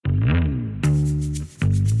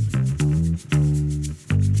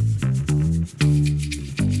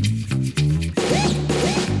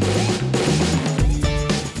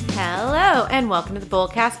welcome to the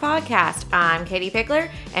Bullcast Podcast. I'm Katie Pickler,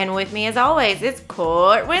 and with me as always is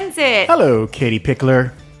Court Winsett. Hello, Katie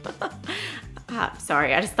Pickler.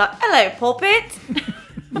 Sorry, I just thought, hello, pulpit.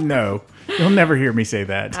 No, you'll never hear me say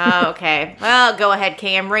that. Okay, well, go ahead,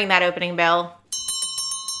 Cam, ring that opening bell.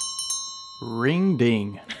 Ring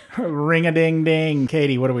ding. Ring-a-ding-ding.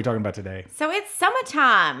 Katie, what are we talking about today? So it's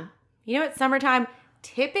summertime. You know what summertime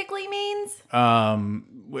typically means?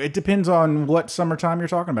 It depends on what summertime you're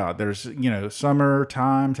talking about. There's,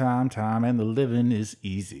 summertime, time, and the living is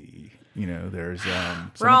easy. There's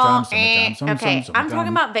Wrong. summertime, Okay, summertime. I'm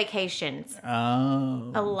talking about vacations.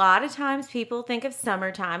 Oh. A lot of times people think of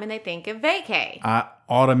summertime and they think of vacay. I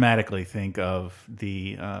automatically think of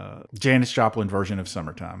the Janis Joplin version of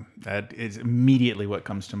Summertime. That is immediately what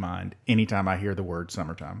comes to mind anytime I hear the word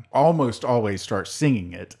summertime. Almost always start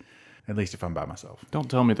singing it, at least if I'm by myself. Don't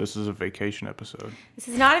tell me this is a vacation episode. This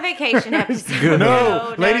is not a vacation episode.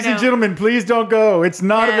 No, ladies and gentlemen, please don't go. It's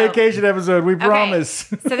not a vacation episode. We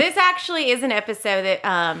promise. So this actually is an episode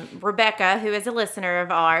that Rebecca, who is a listener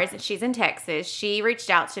of ours, and she's in Texas, she reached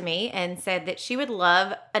out to me and said that she would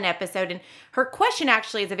love an episode. And her question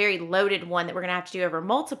actually is a very loaded one that we're going to have to do over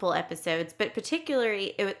multiple episodes, but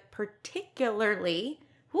particularly,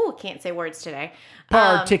 can't say words today.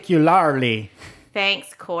 Particularly.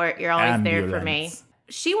 Thanks, Court. You're always there for me.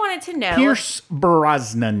 She wanted to know. Pierce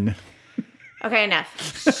Brosnan. Okay,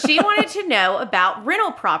 enough. She wanted to know about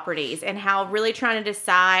rental properties and how really trying to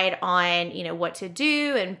decide on, what to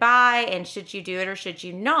do and buy and should you do it or should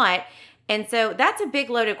you not. And so that's a big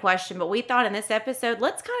loaded question, but we thought in this episode,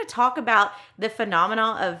 let's kind of talk about the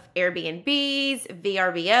phenomena of Airbnbs,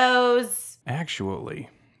 VRBOs. Actually,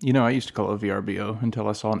 I used to call it a VRBO until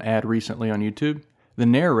I saw an ad recently on YouTube. The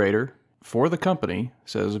narrator for the company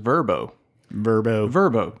says Verbo.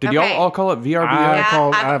 Verbo. Did y'all all call it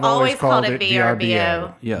VRBO? I've always called it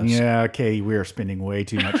VRBO. Yes. Yeah, Katie, we are spending way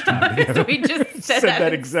too much time together. We just said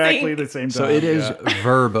that exactly the same time. So it is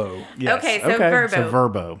Verbo. Yes. Okay, so Verbo. So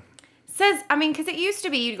Verbo. Says, because it used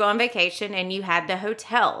to be you'd go on vacation and you had the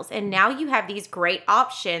hotels, and now you have these great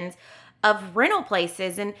options of rental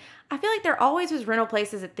places. And I feel like there always was rental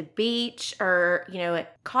places at the beach or,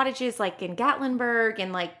 at cottages like in Gatlinburg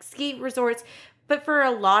and like ski resorts. But for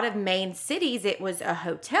a lot of main cities, it was a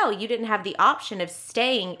hotel. You didn't have the option of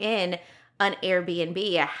staying in an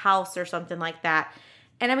Airbnb, a house or something like that.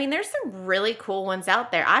 And there's some really cool ones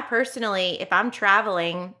out there. I personally, if I'm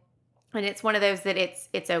traveling and it's one of those that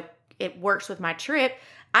it works with my trip,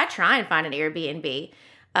 I try and find an Airbnb.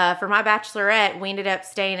 For my bachelorette, we ended up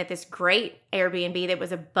staying at this great Airbnb that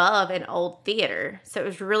was above an old theater. So it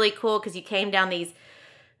was really cool because you came down these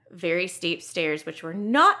very steep stairs, which were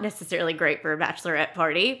not necessarily great for a bachelorette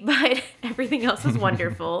party, but everything else was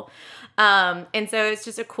wonderful. And so it's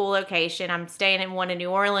just a cool location. I'm staying in one in New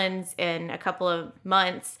Orleans in a couple of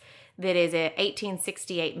months that is a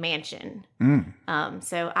 1868 mansion.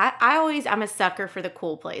 So I'm a sucker for the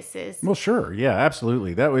cool places. Well, sure. Yeah,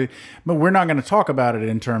 absolutely. That way, but we're not going to talk about it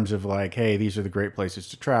in terms of like, hey, these are the great places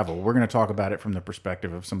to travel. We're going to talk about it from the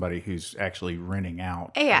perspective of somebody who's actually renting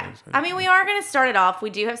out. Yeah. We are going to start it off. We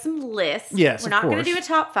do have some lists. Yes, we're not going to do a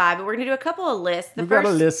top 5, but we're going to do a couple of lists. We've got a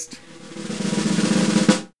list.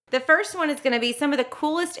 The first one is going to be some of the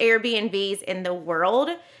coolest Airbnbs in the world.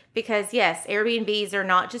 Because, yes, Airbnbs are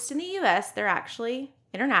not just in the U.S. They're actually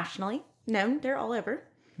internationally known. They're all over.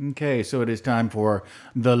 Okay, so it is time for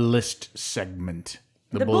the list segment.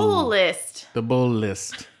 The bull list. The bull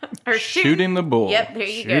list. Or shooting the bull. Yep, there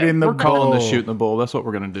you go. Shooting the We're bull. calling this shooting the bull. That's what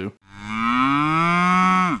we're going to do.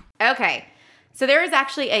 Okay, so there is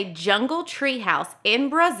actually a jungle tree house in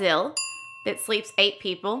Brazil that sleeps 8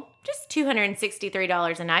 people. Just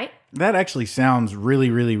 $263 a night. That actually sounds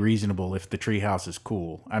really, really reasonable if the treehouse is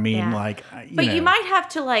cool. But you might have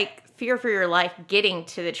to fear for your life getting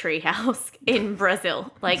to the treehouse in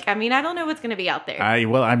Brazil. I don't know what's going to be out there.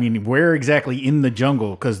 Where exactly in the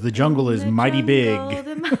jungle? Because the jungle is mighty big.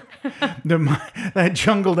 That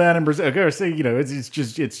jungle down in Brazil. Okay, so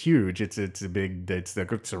it's huge. It's a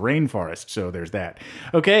rainforest. So there's that.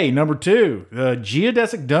 Okay, number 2, the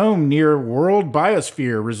geodesic dome near World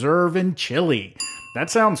Biosphere Reserve in Chile. That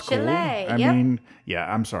sounds cool. Chile,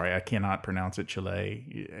 I'm sorry, I cannot pronounce it Chile.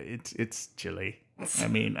 It's Chile.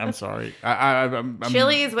 I'm sorry.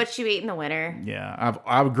 Chili is what you eat in the winter. Yeah,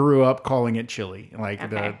 I grew up calling it Chile,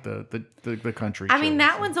 the country. Chile,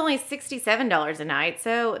 that one's only $67 a night,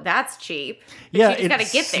 so that's cheap. But yeah, you just got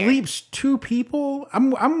to get there. It sleeps 2 people.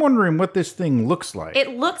 I'm wondering what this thing looks like.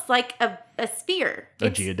 It looks like a sphere. A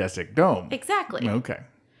geodesic dome. Exactly. Okay,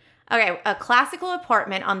 a classical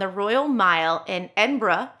apartment on the Royal Mile in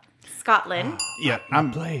Edinburgh, Scotland. Yeah,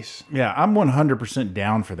 place. I'm 100%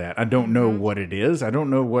 down for that. I don't know what it is. I don't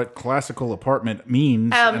know what classical apartment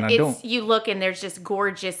means, and I don't. You look and there's just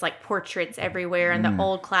gorgeous like portraits everywhere and the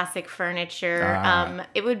old classic furniture.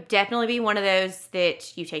 It would definitely be one of those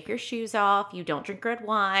that you take your shoes off, you don't drink red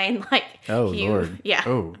wine, like Oh Lord. yeah.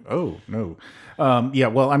 Oh no. Yeah.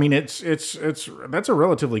 Well, I mean, it's that's a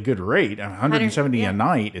relatively good rate. 170 a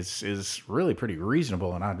night is really pretty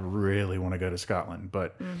reasonable, and I'd really want to go to Scotland,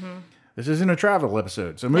 but this isn't a travel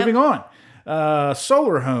episode. So moving on.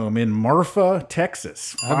 Solar Home in Marfa,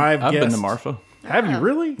 Texas. I've been guests. to Marfa. Have you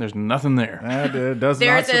really? There's nothing there. That does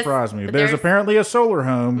There's not surprise me. There's there's- apparently a solar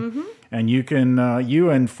home, and you can, you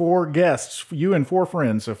and 4 guests, you and 4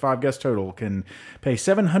 friends, so 5 guests total, can pay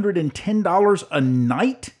 $710 a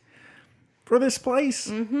night for this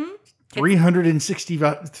place. 360,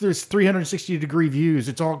 there's 360 degree views.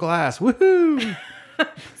 It's all glass. Woohoo!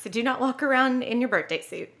 So do not walk around in your birthday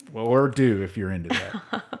suit. Well, or do if you're into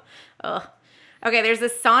that. Okay, there's a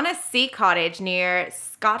sauna sea cottage near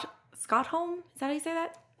Stockholm. Is that how you say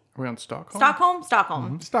that? We're on Stockholm.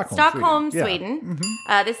 Stockholm, Stockholm, Sweden.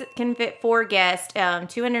 This can fit 4 guests,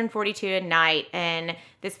 242 a night, and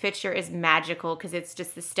this picture is magical because it's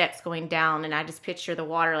just the steps going down, and I just picture the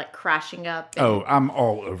water like crashing up. And, Oh, I'm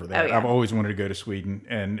all over that. Oh, yeah. I've always wanted to go to Sweden,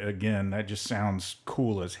 and again, that just sounds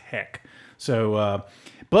cool as heck. So,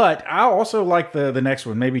 but I also like the next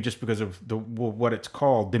one, maybe just because of what it's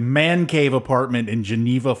called, the Man Cave apartment in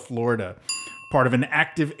Geneva, Florida. Part of an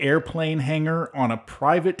active airplane hangar on a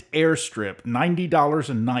private airstrip, $90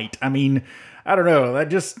 a night. I mean, I don't know. That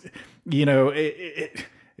just,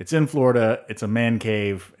 it's in Florida. It's a man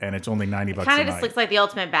cave, and it's only $90 a night. kind of just looks like the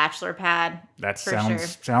ultimate bachelor pad. That for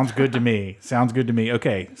sounds good to me. Sounds good to me.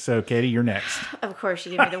 Okay, so Katie, you're next. Of course,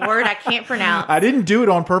 you give me the word I can't pronounce. I didn't do it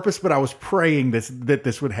on purpose, but I was praying that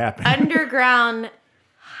this would happen. Underground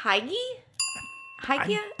Hygge?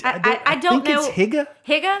 Hygge? I don't think know. It's Hygge.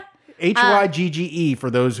 Hygge? Hygge for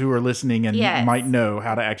those who are listening and Yes. might know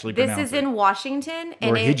how to actually This pronounce is it. in Washington.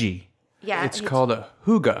 And Or Hygge. Yeah. It's called a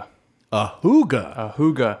hygge. A hygge. A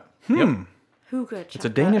hygge. Yep. Hygge. It's a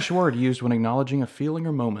Danish word used when acknowledging a feeling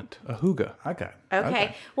or moment. A hygge.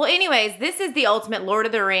 Okay. Well, anyways, this is the ultimate Lord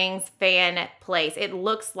of the Rings fan place. It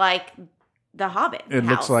looks like the Hobbit. It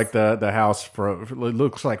looks house. like the house. It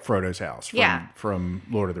looks like Frodo's house. From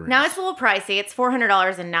Lord of the Rings. Now it's a little pricey. It's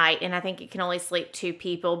 $400 a night, and I think you can only sleep 2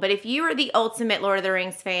 people. But if you are the ultimate Lord of the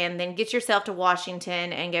Rings fan, then get yourself to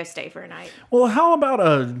Washington and go stay for a night. Well, how about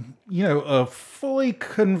a fully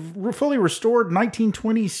restored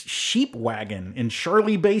 1920s sheep wagon in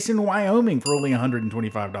Shirley Basin, Wyoming, for only $125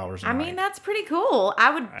 a night? I mean, that's pretty cool.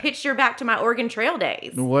 I would picture back to my Oregon Trail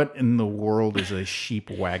days. What in the world is a sheep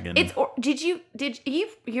wagon? You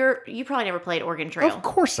probably never played Oregon Trail. Of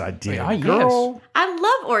course I did, Yeah, yes. girl. I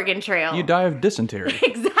love Oregon Trail. You die of dysentery.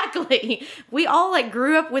 Exactly. We all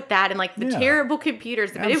grew up with that and the Yeah. terrible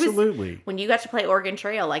computers. But Absolutely. it was when you got to play Oregon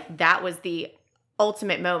Trail, that was the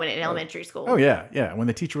ultimate moment in elementary school. Oh yeah. When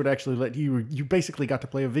the teacher would actually let you basically got to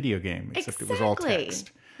play a video game, except it was all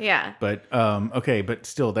text. Yeah. But okay, but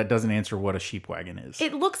still, that doesn't answer what a sheep wagon is.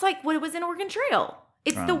 It looks like what it was in Oregon Trail.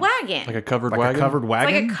 It's the wagon. Like a covered like wagon. a covered It's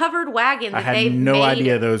wagon. like a covered wagon I that had they've no made.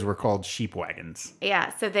 idea those were called sheep wagons.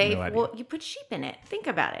 Yeah, so they No idea. you put sheep in it. Think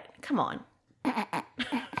about it. Come on.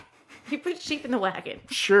 You put sheep in the wagon.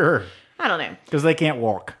 Sure, I don't know. because they can't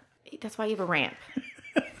walk. That's why you have a ramp.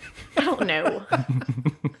 I don't know.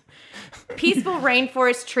 Peaceful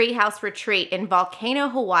Rainforest Treehouse Retreat in Volcano,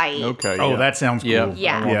 Hawaii. Okay. Oh, yeah. that sounds cool. Yeah.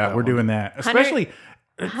 Yeah. I want that we're one. doing that. Especially,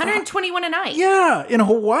 121 a night. yeah, in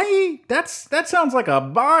Hawaii. That sounds like a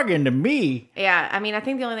bargain to me. Yeah, I mean, I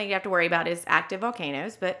think the only thing you have to worry about is active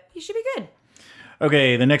volcanoes, but you should be good.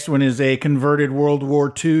 Okay, the next one is a converted World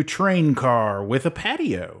War II train car with a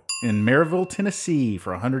patio in Maryville, Tennessee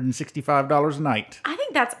for $165 a night. I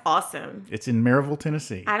think that's awesome. It's in Maryville,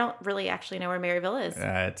 Tennessee. I don't really actually know where Maryville is.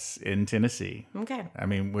 It's in Tennessee. Okay. I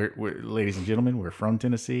mean, we're ladies and gentlemen, we're from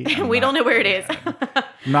Tennessee. We don't know where it is.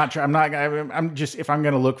 I'm just, if I'm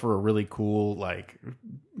going to look for a really cool,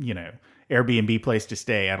 Airbnb place to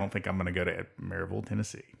stay, I don't think I'm going to go to Maryville,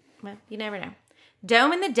 Tennessee. Well, you never know.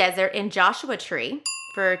 Dome in the Desert in Joshua Tree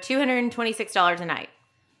for $226 a night.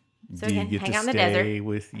 So Do you again, get hang to out in the desert. stay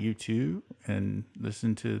with U2 and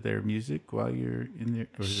listen to their music while you're in there?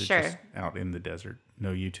 Or is Sure. it just out in the desert?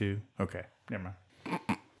 No U2? Okay, never mind.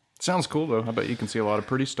 Sounds cool though. I bet you can see a lot of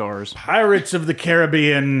pretty stars. Pirates of the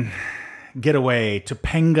Caribbean getaway,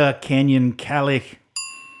 Topanga Canyon,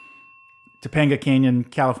 Topanga Canyon,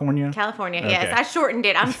 California. California, Okay. yes. I shortened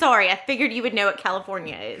it. I'm sorry. I figured you would know what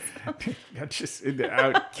California is. I just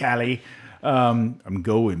out Cali. I'm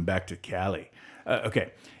going back to Cali.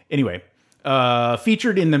 Okay. Anyway,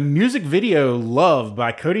 Featured in the music video Love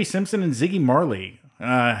by Cody Simpson and Ziggy Marley.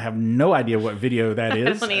 I have no idea what video that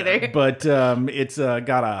is. I don't either. But it's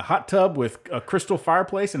got a hot tub with a crystal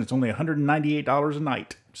fireplace, and it's only $198 a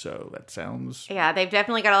night. So that sounds... Yeah, they've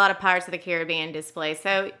definitely got a lot of Pirates of the Caribbean displays.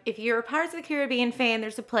 So if you're a Pirates of the Caribbean fan,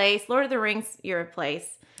 there's a place. Lord of the Rings, you're a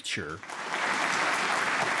place. Sure.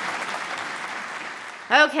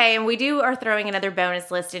 Okay, and we are throwing another bonus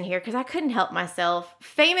list in here because I couldn't help myself.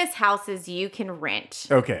 Famous houses you can rent.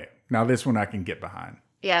 Okay, now this one I can get behind.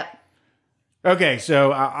 Yep. Okay,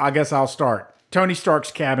 so I guess I'll start. Tony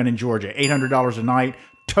Stark's cabin in Georgia, $800 a night,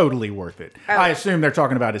 totally worth it. Oh. I assume they're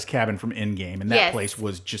talking about his cabin from Endgame, and that Yes. place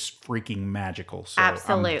was just freaking magical. So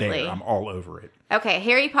Absolutely. I'm there. I'm all over it. Okay,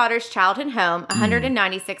 Harry Potter's childhood home,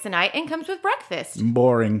 $196 a night, and comes with breakfast.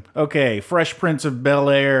 Boring. Okay, Fresh Prince of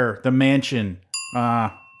Bel-Air, the mansion.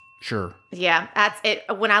 Sure. Yeah, that's it.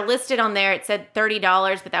 When I listed on there, it said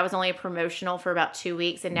 $30, but that was only a promotional for about 2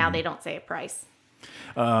 weeks, and now they don't say a price.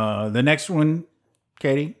 The next one,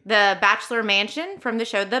 Katie? The Bachelor Mansion from the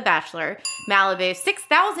show The Bachelor, Malibu,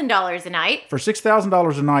 $6,000 a night. For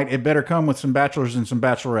 $6,000 a night, it better come with some bachelors and some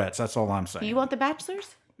bachelorettes. That's all I'm saying. You want the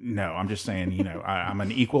Bachelors? No, I'm just saying, I'm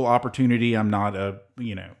an equal opportunity. I'm not a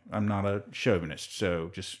chauvinist.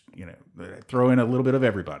 So just, throw in a little bit of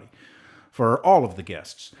everybody for all of the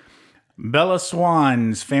guests. Bella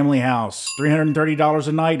Swan's family house, $330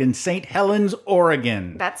 a night in St. Helens,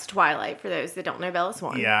 Oregon. That's Twilight for those that don't know Bella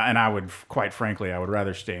Swan. Yeah, and I would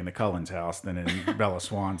rather stay in the Cullens house than in Bella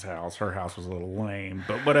Swan's house. Her house was a little lame,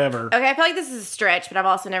 but whatever. Okay, I feel like this is a stretch, but I've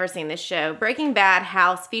also never seen this show. Breaking Bad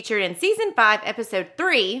house featured in season 5, episode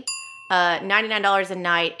 3, $99 a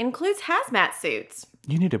night, includes hazmat suits.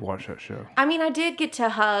 You need to watch that show. I mean, I did get to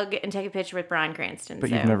hug and take a picture with Bryan Cranston. But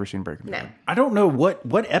you've never seen Breaking Bad. No. I don't know what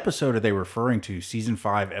episode are they referring to? Season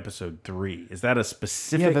 5, episode 3. Is that a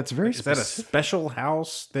specific? Yeah, that's very Is that a specific. special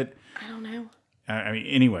house that? I don't know. I mean,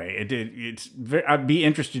 anyway, I'd be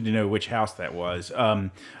interested to know which house that was.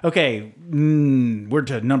 Okay, we're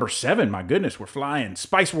to number 7. My goodness, we're flying.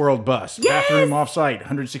 Spice World bus, bathroom offsite,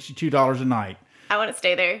 $162 a night. I want to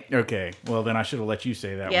stay there. Okay, well then I should have let you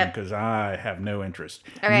say that one Yep. because I have no interest.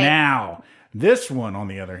 All right. Now, this one on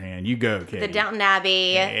the other hand, you go, Katie. The Downton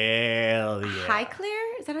Abbey. Hell yeah.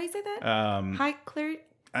 Highclere? Is that how you say that? Highclere?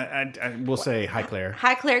 I will say Highclere.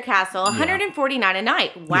 Highclere Castle, $149 a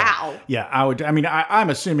night. Wow. Yeah, I would. I mean, I'm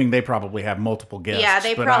assuming they probably have multiple guests. Yeah,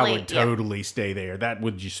 they but probably- I would yeah. totally stay there. That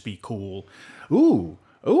would just be cool. Ooh.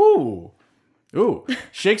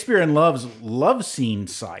 Shakespeare in Love's love scene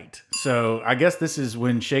site. So I guess this is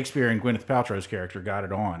when Shakespeare and Gwyneth Paltrow's character got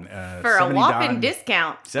it on. For a whopping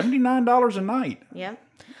discount. $79 a night. Yep.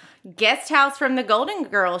 Guest house from the Golden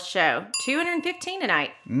Girls show, $215 a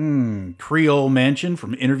night. Creole Mansion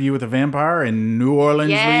from Interview with a Vampire in New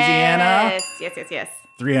Orleans, Louisiana. Yes.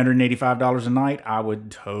 $385 a night. I would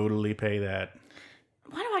totally pay that.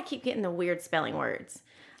 Why do I keep getting the weird spelling words?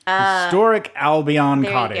 Historic Albion there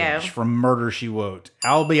you go. Cottage from Murder, She Wrote.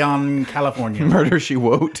 Albion, California. Murder, She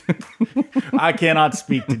Wrote. I cannot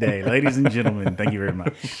speak today. Ladies and gentlemen, thank you very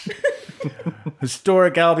much.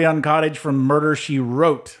 Historic Albion Cottage from Murder, She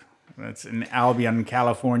Wrote. That's in Albion,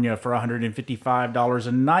 California for $155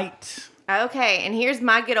 a night. Okay, and here's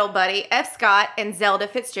my good old buddy, F. Scott and Zelda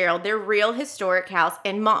Fitzgerald, their real historic house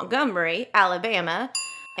in Montgomery, Alabama.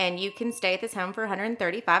 And you can stay at this home for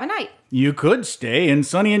 $135 a night. You could stay in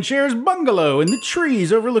Sonny and Cher's bungalow in the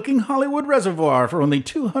trees overlooking Hollywood Reservoir for only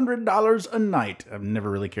 $200 a night. I've never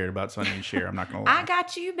really cared about Sonny and Cher, I'm not going to lie. I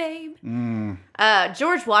got you, babe.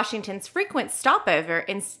 George Washington's frequent stopover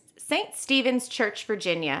in St. Stephen's Church,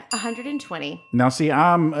 Virginia, $120. Now, see,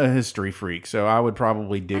 I'm a history freak, so I would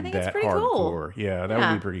probably dig think it's that pretty hardcore. cool. Yeah, that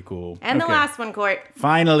would be pretty cool. And the Okay. last one, Court.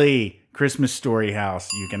 Finally, Christmas Story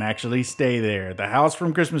House. You can actually stay there. The house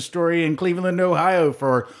from Christmas Story in Cleveland, Ohio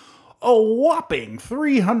for a whopping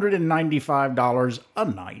 $395 a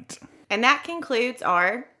night. And that concludes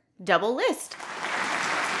our double list.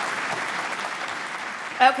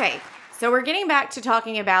 Okay, so we're getting back to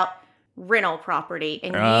talking about rental property.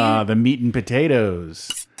 And The meat and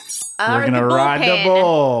potatoes. are We're going to the ride the bullpen.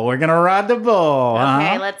 bull. We're going to ride the bull. Okay,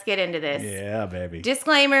 huh? let's get into this. Yeah, baby.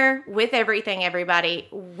 Disclaimer with everything, everybody.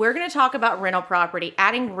 We're going to talk about rental property,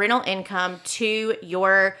 adding rental income to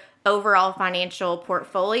your overall financial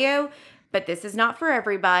portfolio. But this is not for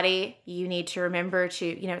everybody. You need to remember to,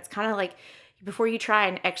 it's kind of like before you try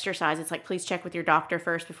and exercise, it's like, please check with your doctor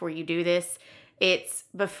first before you do this. It's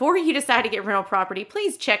before you decide to get rental property,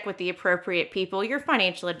 please check with the appropriate people, your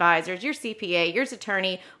financial advisors, your CPA, your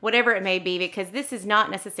attorney, whatever it may be, because this is not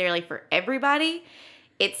necessarily for everybody.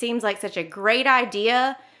 It seems like such a great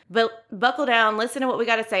idea, But buckle down, listen to what we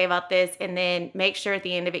got to say about this, and then make sure at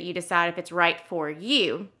the end of it you decide if it's right for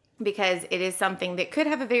you, because it is something that could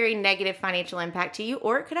have a very negative financial impact to you,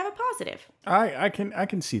 or it could have a positive. I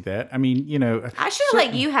can see that. I mean, I should have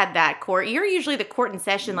let you had that, Court. You're usually the court in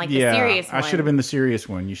session, like the serious one. I should have been the serious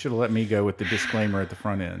one. You should have let me go with the disclaimer at the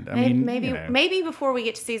front end. I mean, maybe before we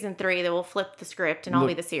get to season 3, that we'll flip the script and I'll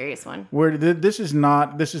be the serious one. This is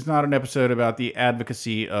not an episode about the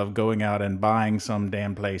advocacy of going out and buying some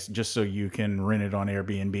damn place just so you can rent it on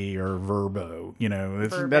Airbnb or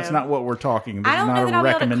Vrbo. That's not what we're talking. This I don't is not know that I'll be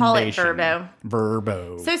able to call it Vrbo.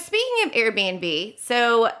 Vrbo. So speaking of Airbnb,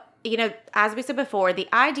 as we said before, the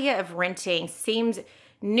idea of renting seems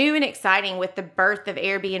new and exciting with the birth of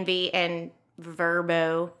Airbnb and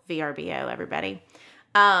VRBO, everybody.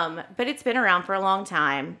 But it's been around for a long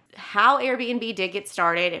time. How Airbnb did get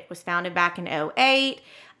started, it was founded back in 2008,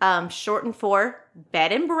 shortened for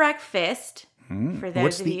bed and breakfast. For those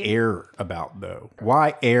What's of the you. air about, though?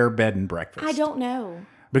 Why air, bed, and breakfast? I don't know.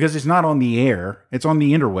 Because it's not on the air. It's on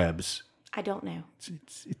the interwebs. I don't know.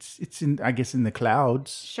 It's in, I guess, in the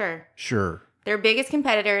clouds. Sure. Their biggest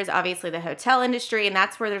competitor is obviously the hotel industry, and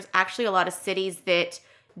that's where there's actually a lot of cities that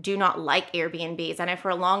do not like Airbnbs. I know for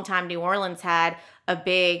a long time, New Orleans had a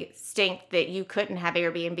big stink that you couldn't have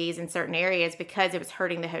Airbnbs in certain areas because it was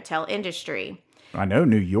hurting the hotel industry. I know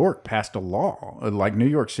New York passed a law, like New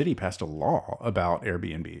York City passed a law about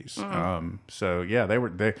Airbnbs. So yeah, they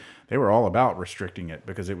were all about restricting it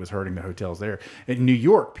because it was hurting the hotels there. In New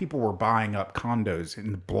York, people were buying up condos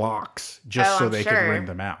in blocks just so they could rent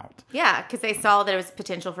them out. Yeah, because they saw that it was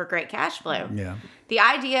potential for great cash flow. Yeah. The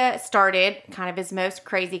idea started kind of as most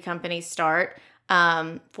crazy companies start.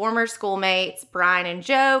 Former schoolmates Brian and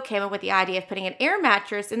Joe came up with the idea of putting an air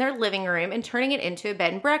mattress in their living room and turning it into a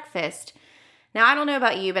bed and breakfast. Now, I don't know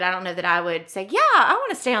about you, but I don't know that I would say, yeah, I want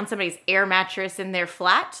to stay on somebody's air mattress in their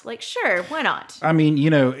flat. Like, sure, why not? I mean,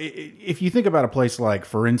 if you think about a place like,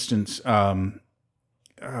 for instance, San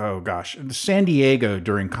Diego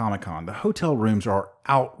during Comic-Con, the hotel rooms are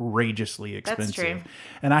outrageously expensive. That's true.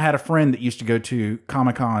 And I had a friend that used to go to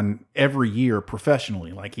Comic-Con every year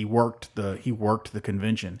professionally. Like he worked the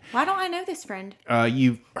convention. Why don't I know this friend?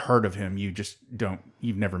 You've heard of him.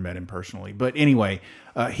 You've never met him personally. But anyway,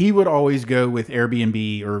 he would always go with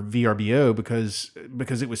Airbnb or VRBO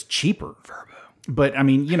because it was cheaper. But I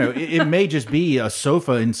mean, it may just be a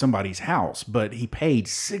sofa in somebody's house, but he paid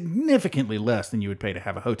significantly less than you would pay to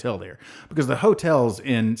have a hotel there because the hotels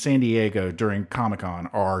in San Diego during Comic-Con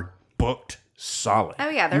are booked solid. Oh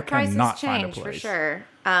yeah, their prices change for sure.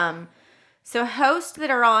 So hosts that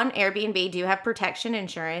are on Airbnb do have protection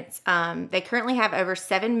insurance. They currently have over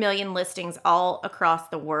 7 million listings all across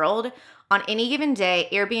the world. On any given day,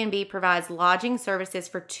 Airbnb provides lodging services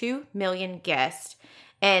for 2 million guests.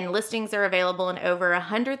 And listings are available in over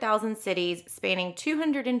 100,000 cities spanning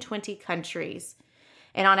 220 countries.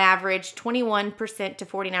 And on average, 21% to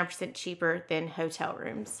 49% cheaper than hotel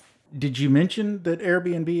rooms. Did you mention that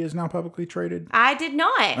Airbnb is now publicly traded? I did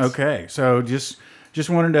not. Okay, so just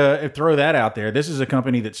wanted to throw that out there. This is a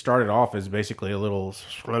company that started off as basically a little,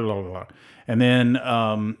 and then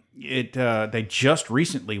they just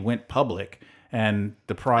recently went public. And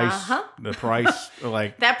the price,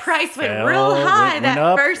 like that price went real high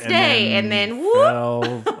that first day, and then whoop,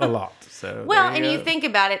 fell a lot. So you think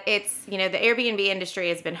about it, it's the Airbnb industry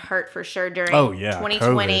has been hurt for sure during 2020.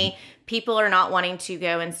 COVID. People are not wanting to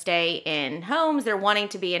go and stay in homes; they're wanting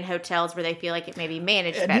to be in hotels where they feel like it may be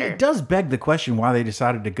managed better. It does beg the question why they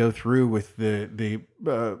decided to go through with the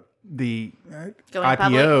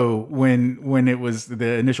IPO when it was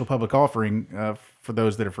the initial public offering. For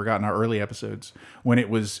those that have forgotten our early episodes, when it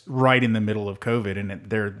was right in the middle of COVID, and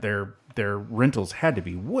their rentals had to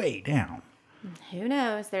be way down. Who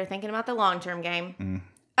knows? They're thinking about the long-term game.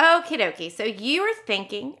 Okie dokie. So you are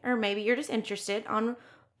thinking, or maybe you're just interested on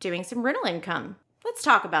doing some rental income. Let's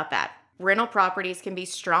talk about that. Rental properties can be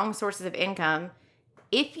strong sources of income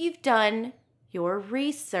if you've done your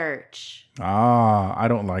research. I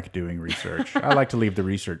don't like doing research. I like to leave the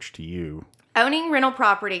research to you. Owning rental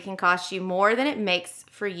property can cost you more than it makes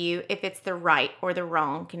for you if it's the right or the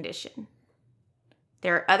wrong condition.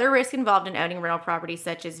 There are other risks involved in owning rental property,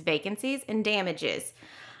 such as vacancies and damages.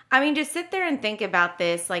 I mean, just sit there and think about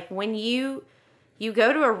this. Like when you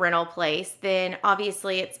go to a rental place, then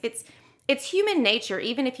obviously it's human nature.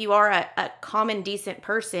 Even if you are a common, decent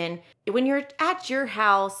person, when you're at your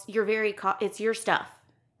house, it's your stuff.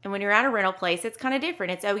 And when you're at a rental place, it's kind of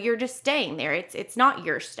different. It's, you're just staying there. It's not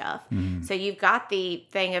your stuff. Mm-hmm. So you've got the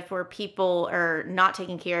thing of where people are not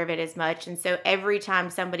taking care of it as much. And so every time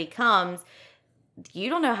somebody comes, you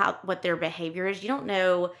don't know what their behavior is. You don't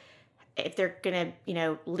know if they're going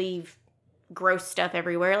to, leave gross stuff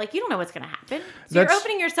everywhere. Like, you don't know what's going to happen. So you're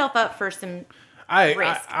opening yourself up for some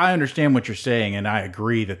risk. I understand what you're saying, and I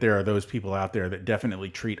agree that there are those people out there that definitely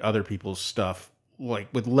treat other people's stuff like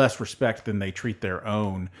with less respect than they treat their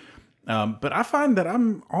own. But I find that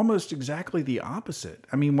I'm almost exactly the opposite.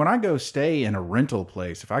 I mean, when I go stay in a rental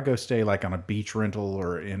place, if I go stay like on a beach rental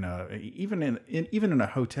or even in a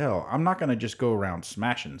hotel, I'm not going to just go around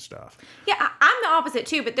smashing stuff. Yeah, I'm the opposite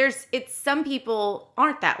too. But some people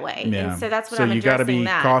aren't that way, and so that's what I'm addressing. So you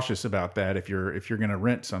got to be cautious about that. If you're going to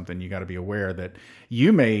rent something, you got to be aware that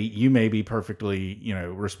you may be perfectly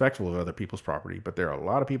respectful of other people's property, but there are a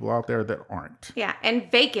lot of people out there that aren't. Yeah,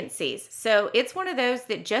 and vacancies. So it's one of those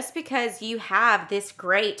that just because you have this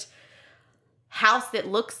great house that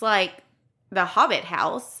looks like the Hobbit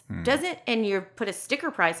house doesn't, and you put a sticker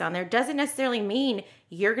price on there, doesn't necessarily mean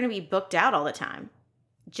you're going to be booked out all the time.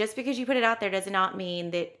 Just because you put it out there does not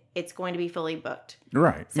mean that it's going to be fully booked.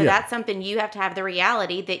 Right. So that's something you have to have the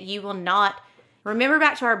reality that you will not. Remember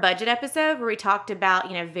back to our budget episode where we talked about,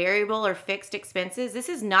 variable or fixed expenses. This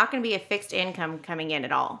is not going to be a fixed income coming in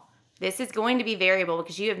at all. This is going to be variable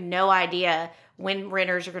because you have no idea when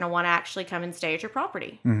renters are going to want to actually come and stay at your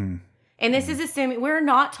property. Mm-hmm. And this is assuming we're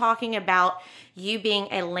not talking about you being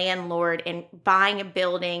a landlord and buying a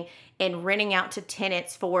building and renting out to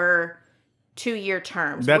tenants for 2-year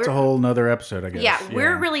terms. That's a whole nother episode, I guess. Yeah,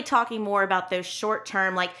 we're really talking more about those short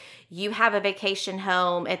term, like you have a vacation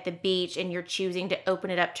home at the beach and you're choosing to open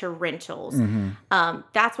it up to rentals. Mm-hmm.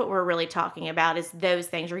 That's what we're really talking about is those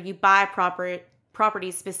things, or you buy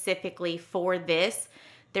properties specifically for this.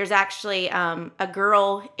 There's actually a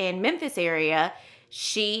girl in Memphis area.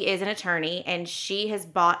 She is an attorney and she has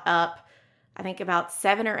bought up, I think, about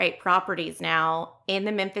 7 or 8 properties now in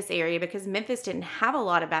the Memphis area because Memphis didn't have a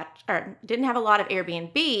lot of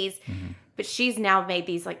Airbnbs, mm-hmm. but she's now made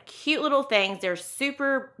these like cute little things. They're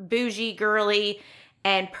super bougie, girly,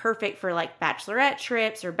 and perfect for like bachelorette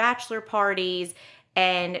trips or bachelor parties.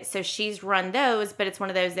 And so she's run those, but it's one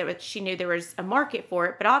of those that she knew there was a market for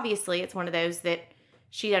it. But obviously, it's one of those that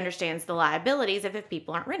she understands the liabilities if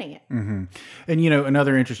people aren't renting it. Mm-hmm. And,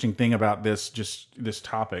 another interesting thing about this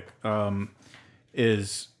topic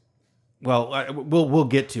is, well, we'll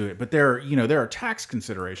get to it, but there are tax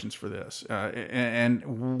considerations for this. And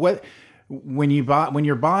when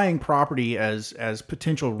you're buying property as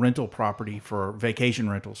potential rental property for vacation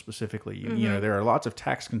rental specifically, mm-hmm. There are lots of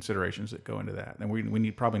tax considerations that go into that, and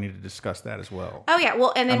we probably need to discuss that as well. Oh yeah,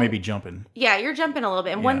 well, and then I may be jumping. Yeah, you're jumping a little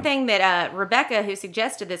bit. And one thing that Rebecca, who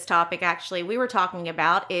suggested this topic, actually we were talking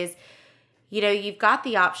about is, you've got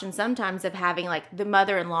the option sometimes of having like the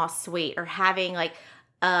mother-in-law suite or having like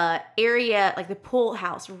area like the pool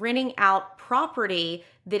house, renting out property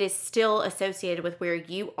that is still associated with where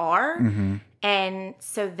you are. Mm-hmm. And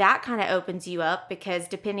so that kind of opens you up because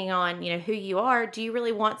depending on, who you are, do you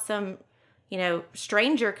really want some,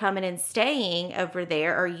 stranger coming and staying over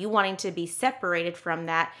there? Or are you wanting to be separated from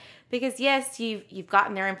that? Because yes, you've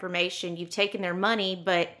gotten their information, you've taken their money,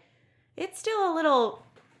 but it's still a little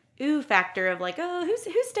ooh factor of like, oh,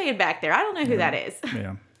 who's staying back there? I don't know who that is.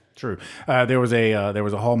 Yeah. True. There was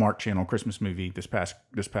a Hallmark Channel Christmas movie this past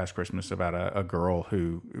Christmas about a girl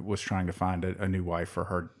who was trying to find a new wife for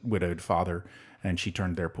her widowed father, and she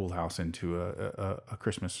turned their pool house into a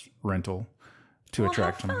Christmas rental to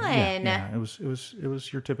attract him. Yeah, it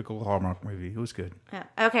was your typical Hallmark movie. It was good.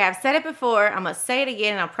 Okay, I've said it before. I'm gonna say it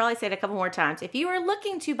again, and I'll probably say it a couple more times. If you are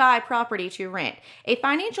looking to buy property to rent, a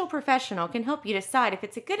financial professional can help you decide if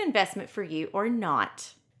it's a good investment for you or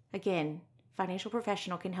not. Again, financial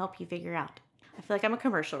professional can help you figure out. I feel like I'm a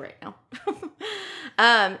commercial right now.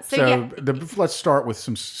 Let's start with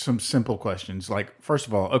some simple questions. Like, first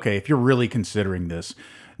of all, okay, if you're really considering this,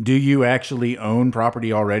 do you actually own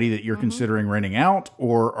property already that you're mm-hmm. considering renting out,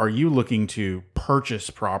 or are you looking to purchase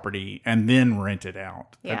property and then rent it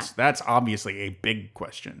out? Yeah. That's obviously a big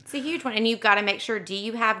question. It's a huge one, and you've got to make sure, do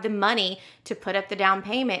you have the money to put up the down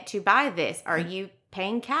payment to buy this? Are you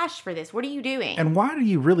paying cash for this? What are you doing? And why do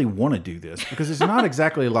you really want to do this? Because it's not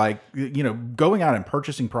exactly like, going out and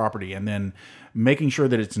purchasing property and then making sure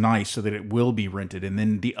that it's nice so that it will be rented, and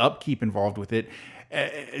then the upkeep involved with it.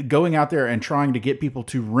 Going out there and trying to get people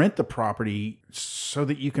to rent the property so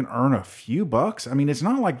that you can earn a few bucks. I mean, it's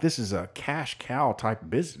not like this is a cash cow type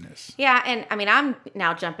business. Yeah, and I mean, I'm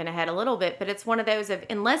now jumping ahead a little bit, but it's one of those of,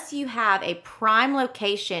 unless you have a prime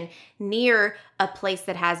location near a place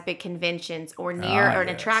that has big conventions or near an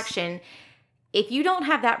attraction, if you don't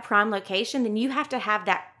have that prime location, then you have to have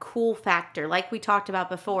that cool factor, like we talked about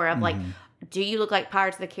before, of like, Do you look like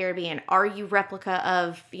Pirates of the Caribbean? Are you replica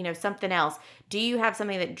of, something else? Do you have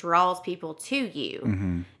something that draws people to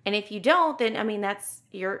you? And if you don't, then that's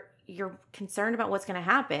you're concerned about what's going to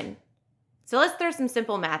happen. So let's throw some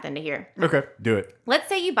simple math into here. Okay, do it. Let's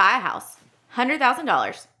say you buy a house,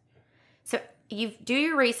 $100,000. So you do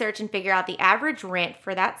your research and figure out the average rent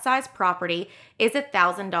for that size property is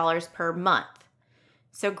 $1,000 per month.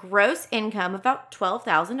 So gross income about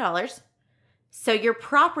 $12,000. So your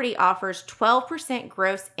property offers 12%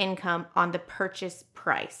 gross income on the purchase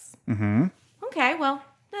price. Okay, well,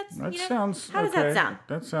 That sounds how does okay. that sound?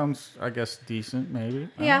 That sounds, I guess, decent, maybe.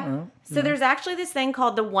 I Yeah. don't know. So there's actually this thing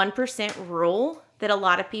called the 1% rule that a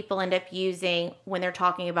lot of people end up using when they're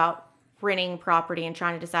talking about renting property and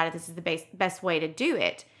trying to decide if this is the best way to do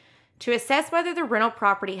it. To assess whether the rental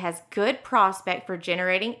property has good prospect for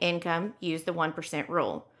generating income, use the 1%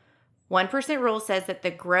 rule. 1% rule says that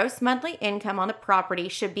the gross monthly income on the property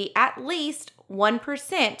should be at least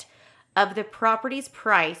 1% of the property's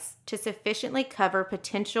price to sufficiently cover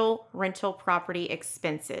potential rental property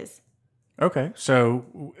expenses. Okay,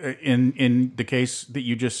 so in the case that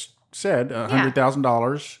you just said,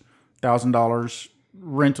 $100,000, $1,000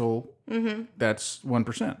 rental, that's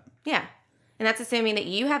 1%. Yeah. And that's assuming that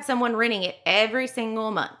you have someone renting it every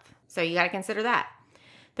single month. So you got to consider that.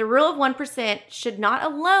 The rule of 1% should not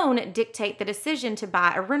alone dictate the decision to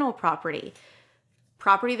buy a rental property.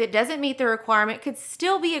 Property that doesn't meet the requirement could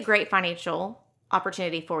still be a great financial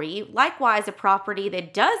opportunity for you. Likewise, a property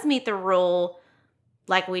that does meet the rule,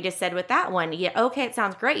 like we just said with that one, okay, it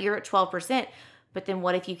sounds great, you're at 12%, but then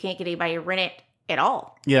what if you can't get anybody to rent it at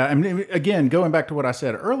all? Yeah, I mean, again, going back to what I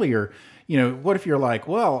said earlier, what if you're like,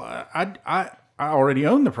 well, I already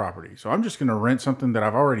own the property, so I'm just going to rent something that I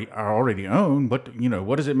already own. But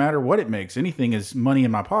what does it matter what it makes? Anything is money in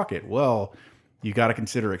my pocket. Well, you got to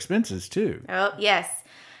consider expenses too. Oh yes,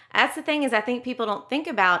 that's the thing is I think people don't think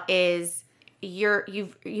about is you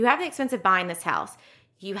have the expense of buying this house,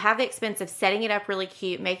 you have the expense of setting it up really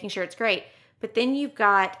cute, making sure it's great, but then you've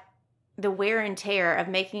got the wear and tear of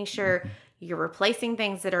making sure you're replacing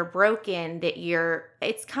things that are broken,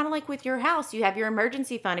 it's kind of like with your house. You have your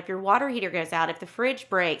emergency fund. If your water heater goes out, if the fridge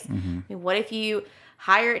breaks, I mean, what if you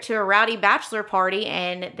hire it to a rowdy bachelor party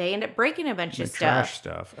and they end up breaking a bunch of stuff? Trash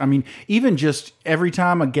stuff. I mean, even just every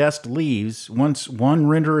time a guest leaves, once one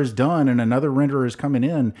renter is done and another renter is coming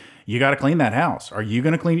in, you got to clean that house. Are you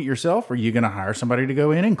going to clean it yourself, or are you going to hire somebody to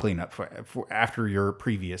go in and clean up for after your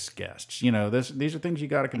previous guests? These are things you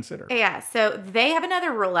got to consider. Yeah, so they have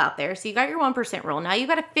another rule out there. So you got your 1% rule. Now you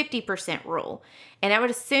got a 50% rule. And I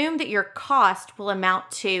would assume that your cost will amount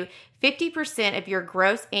to 50% of your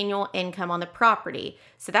gross annual income on the property.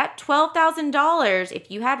 So that $12,000, if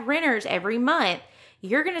you had renters every month,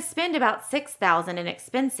 you're going to spend about $6,000 in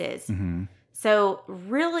expenses. So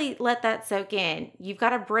really let that soak in. You've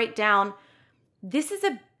got to break down, this is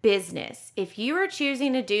a business. If you are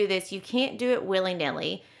choosing to do this, you can't do it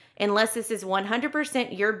willy-nilly. Unless this is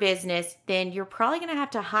 100% your business, then you're probably going to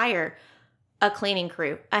have to hire a cleaning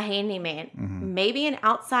crew, a handyman, maybe an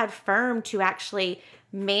outside firm to actually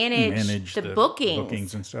manage the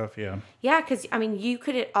bookings and stuff. Yeah, because you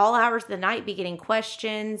could at all hours of the night be getting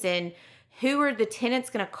questions, and who are the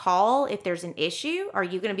tenants going to call if there's an issue? Are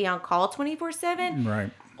you going to be on call 24/7?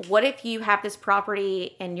 Right. What if you have this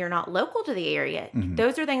property and you're not local to the area?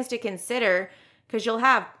 Those are things to consider, because you'll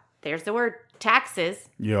have, there's the word, taxes.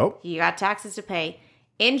 Yep. You got taxes to pay.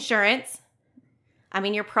 Insurance.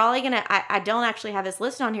 You're probably going to, I don't actually have this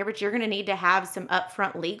listed on here, but you're going to need to have some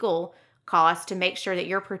upfront legal costs to make sure that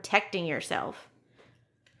you're protecting yourself.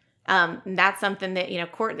 That's something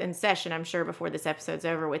that, court in session, I'm sure before this episode's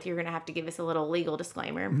over with, you're going to have to give us a little legal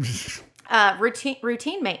disclaimer.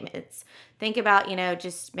 Routine maintenance. Think about,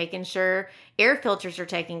 just making sure air filters are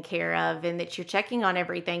taken care of and that you're checking on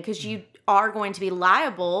everything, because you are going to be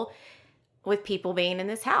liable with people being in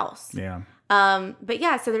this house. Yeah. But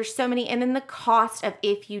yeah, so there's so many, and then the cost of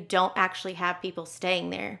if you don't actually have people staying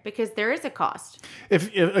there, because there is a cost. If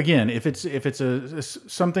it's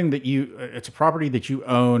something that it's a property that you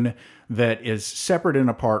own that is separate and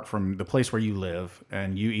apart from the place where you live,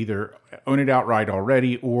 and you either own it outright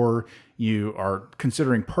already, or you are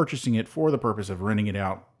considering purchasing it for the purpose of renting it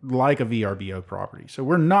out, like a VRBO property. So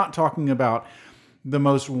we're not talking about the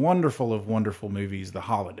most wonderful of wonderful movies, The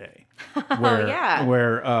Holiday. Where,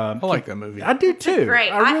 where I like that movie. I do too. Great.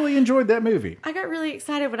 I really enjoyed that movie. I got really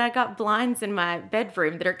excited when I got blinds in my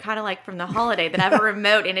bedroom that are kind of like from The Holiday, that I have a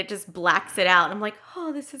remote and it just blacks it out. And I'm like,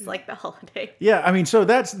 oh, this is like The Holiday. Yeah, so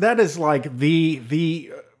that is like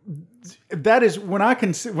that is when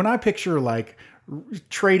I picture like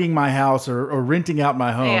trading my house or renting out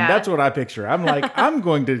my home. Yeah. That's what I picture. I'm like, I'm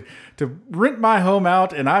going to rent my home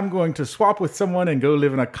out and I'm going to swap with someone and go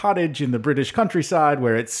live in a cottage in the British countryside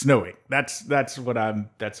where it's snowing. That's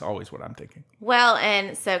always what I'm thinking. Well,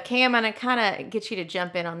 and so Cam, I'm going to kind of get you to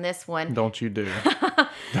jump in on this one. Don't you do.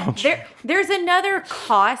 Don't you. There's another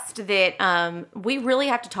cost that we really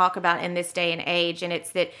have to talk about in this day and age, and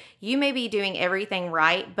it's that you may be doing everything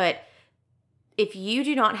right, but if you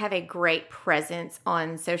do not have a great presence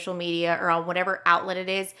on social media or on whatever outlet it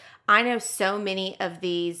is, I know so many of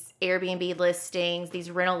these Airbnb listings, these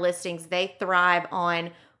rental listings, they thrive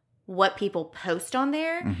on what people post on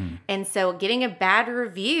there. Mm-hmm. And so getting a bad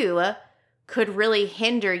review could really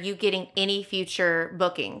hinder you getting any future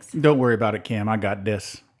bookings. Don't worry about it, Cam. I got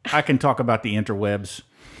this. I can talk about the interwebs.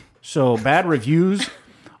 So bad reviews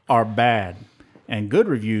are bad and good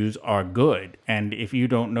reviews are good. And if you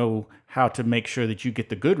don't know how to make sure that you get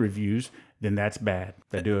the good reviews, then that's bad.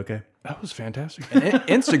 Did I do okay? That was fantastic. And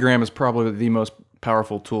Instagram is probably the most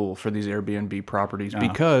powerful tool for these Airbnb properties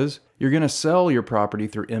because you're going to sell your property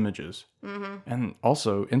through images. Mm-hmm. And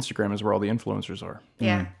also, Instagram is where all the influencers are.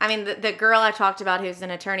 Yeah. I mean, the girl I talked about who's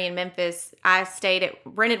an attorney in Memphis, I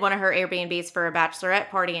rented one of her Airbnbs for a bachelorette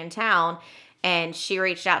party in town. And she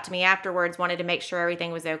reached out to me afterwards, wanted to make sure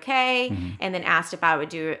everything was okay, and then asked if I would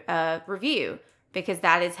do a review because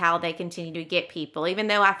that is how they continue to get people. Even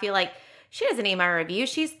though I feel like she doesn't need my review,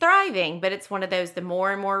 she's thriving, but it's one of those, the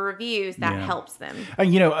more and more reviews, that helps them.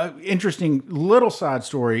 Interesting little side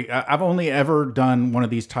story. I've only ever done one of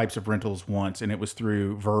these types of rentals once, and it was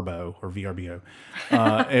through Vrbo or VRBO.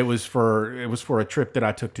 It was for a trip that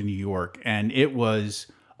I took to New York, and it was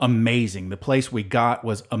amazing. The place we got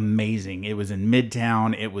was amazing. It was in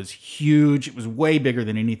Midtown. It was huge. It was way bigger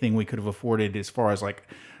than anything we could have afforded as far as like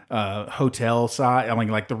hotel side. I mean,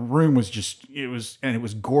 like the room was it was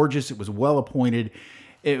gorgeous. It was well appointed.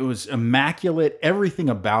 It was immaculate. Everything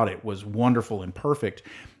about it was wonderful and perfect.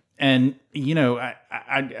 And, I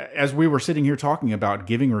as we were sitting here talking about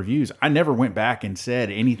giving reviews, I never went back and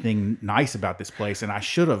said anything nice about this place. And I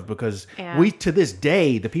should have, because to this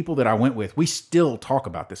day, the people that I went with, we still talk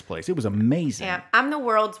about this place. It was amazing. Yeah. I'm the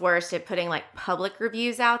world's worst at putting like public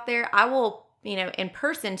reviews out there. I will, in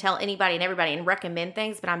person tell anybody and everybody and recommend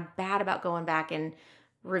things, but I'm bad about going back and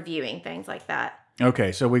reviewing things like that.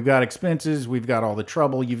 Okay, so we've got expenses, we've got all the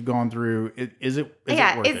trouble you've gone through. Is it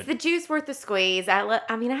worth it? Is the juice worth the squeeze? I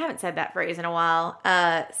haven't said that phrase in a while.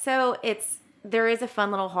 So there is a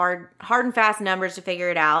fun little hard and fast numbers to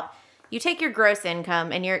figure it out. You take your gross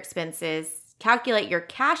income and your expenses, calculate your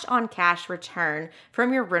cash on cash return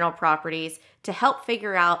from your rental properties to help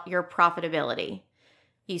figure out your profitability.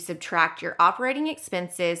 You subtract your operating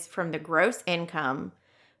expenses from the gross income,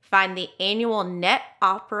 find the annual net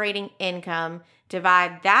operating income,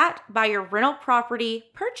 divide that by your rental property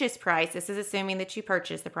purchase price. This is assuming that you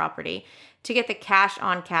purchase the property to get the cash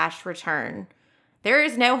on cash return. There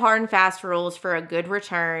is no hard and fast rules for a good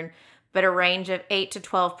return, but a range of 8 to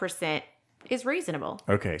 12% is reasonable.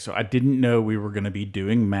 Okay, so I didn't know we were going to be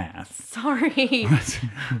doing math. Sorry.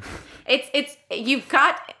 You've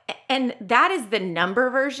got, and that is the number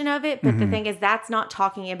version of it, but the thing is that's not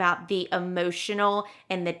talking about the emotional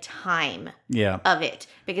and the time of it,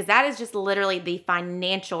 because that is just literally the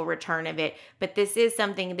financial return of it. But this is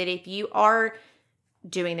something that if you are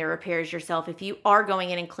doing the repairs yourself, if you are going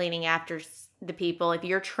in and cleaning after the people, if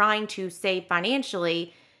you're trying to save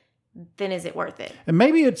financially, then is it worth it? And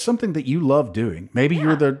maybe it's something that you love doing. Maybe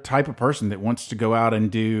you're the type of person that wants to go out and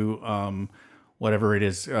do whatever it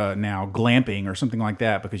is now, glamping or something like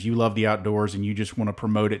that, because you love the outdoors and you just want to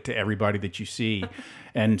promote it to everybody that you see.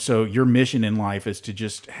 And so your mission in life is to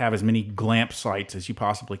just have as many glamp sites as you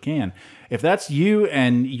possibly can. If that's you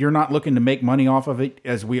and you're not looking to make money off of it,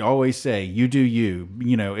 as we always say, you do you.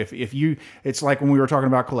 If you, it's like when we were talking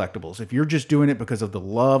about collectibles. If you're just doing it because of the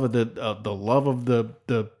love of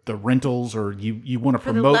the rentals, or you want to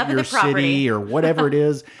promote your city or whatever it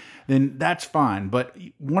is, then that's fine. But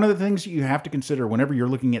one of the things you have to consider whenever you're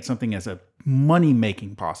looking at something as a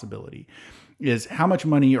money-making possibility is how much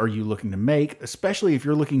money are you looking to make, especially if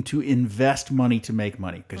you're looking to invest money to make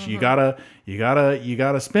money, because you gotta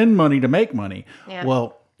spend money to make money. Yeah.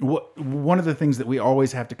 Well, one of the things that we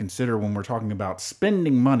always have to consider when we're talking about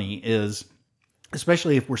spending money is,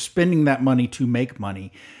 especially if we're spending that money to make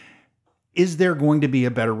money, is there going to be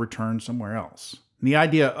a better return somewhere else? The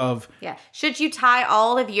idea of... should you tie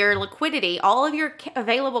all of your liquidity, all of your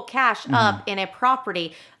available cash up in a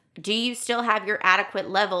property? Do you still have your adequate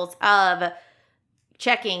levels of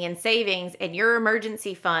checking and savings and your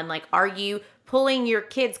emergency fund? Like, are you pulling your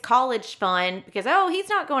kid's college fund because, oh, he's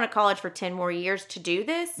not going to college for 10 more years to do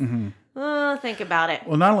this? Think about it.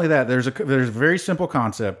 Well, not only that, there's a very simple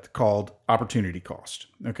concept called opportunity cost.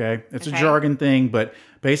 Okay, it's a jargon thing, but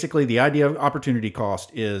basically the idea of opportunity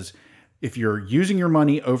cost is if you're using your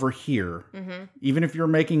money over here, even if you're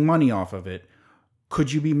making money off of it,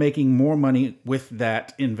 could you be making more money with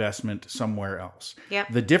that investment somewhere else?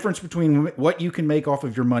 Yep. The difference between what you can make off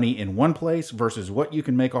of your money in one place versus what you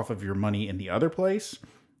can make off of your money in the other place,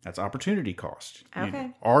 that's opportunity cost.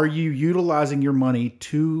 Okay. Are you utilizing your money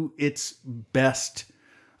to its best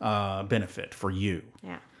benefit for you?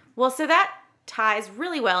 Yeah. Well, so that ties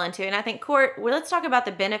really well into it. And I think, Court, let's talk about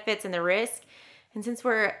the benefits and the risk. And since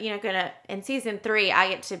we're, gonna, in season 3, I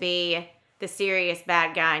get to be the serious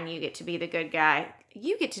bad guy and you get to be the good guy.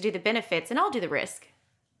 You get to do the benefits and I'll do the risk.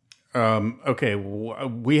 Okay,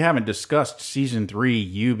 we haven't discussed season 3,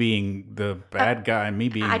 you being the bad guy and me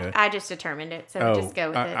being I just determined it, so just go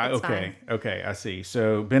with it. It's fine. Okay, I see.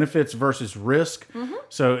 So benefits versus risk.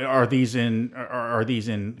 So are these in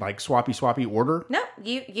like swappy order? No,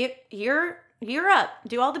 you're up.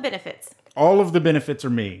 Do all the benefits. All of the benefits are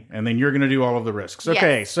me, and then you're going to do all of the risks.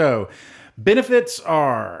 Okay, Yes. So benefits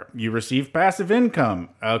are you receive passive income.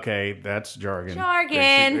 Okay, that's jargon.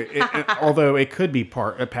 Although it could be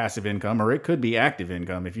part of passive income or it could be active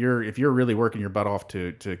income. If you're really working your butt off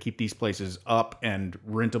to keep these places up and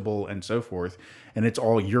rentable and so forth, and it's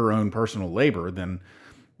all your own personal labor, then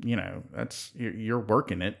that's you're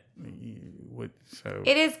working it. So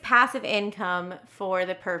It is passive income for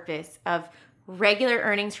the purpose of regular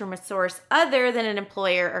earnings from a source other than an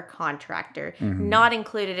employer or contractor, not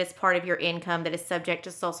included as part of your income that is subject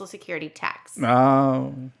to Social Security tax.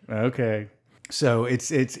 Oh, okay. So it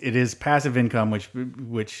is passive income, which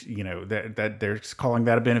that they're calling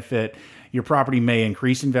that a benefit. Your property may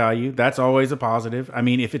increase in value. That's always a positive. I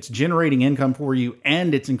mean, if it's generating income for you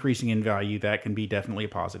and it's increasing in value, that can be definitely a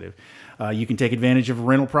positive. You can take advantage of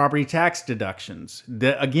rental property tax deductions.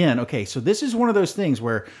 So this is one of those things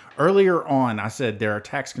where earlier on I said there are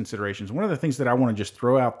tax considerations. One of the things that I want to just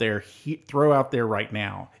throw out there right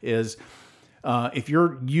now is if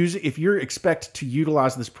you expect to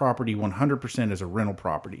utilize this property 100% as a rental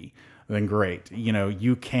property, then great.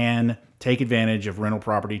 You can take advantage of rental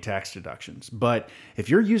property tax deductions. But if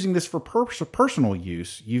you're using this for personal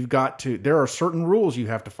use, there are certain rules you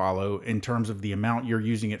have to follow in terms of the amount you're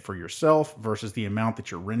using it for yourself versus the amount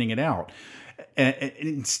that you're renting it out,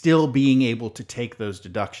 and still being able to take those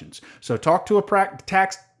deductions. So talk to a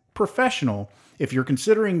tax professional. If you're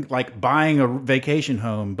considering like buying a vacation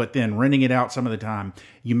home, but then renting it out some of the time,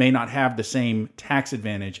 you may not have the same tax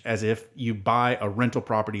advantage as if you buy a rental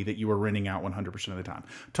property that you are renting out 100% of the time.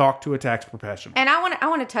 Talk to a tax professional. And I want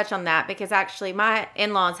to touch on that because actually my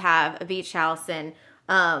in-laws have a beach house, and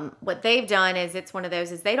what they've done is it's one of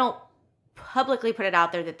those is they don't publicly put it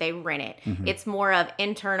out there that they rent it. It's more of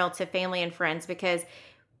internal to family and friends because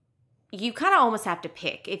you kind of almost have to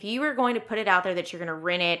pick. If you are going to put it out there that you're going to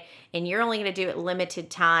rent it and you're only going to do it limited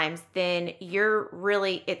times, then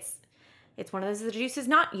it's one of those, the juice is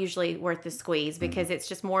not usually worth the squeeze because it's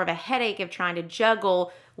just more of a headache of trying to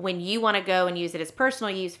juggle when you want to go and use it as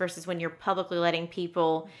personal use versus when you're publicly letting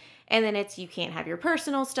people. And then you can't have your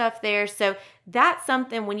personal stuff there. So that's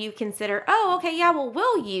something when you consider,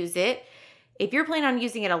 we'll use it. If you're planning on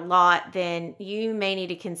using it a lot, then you may need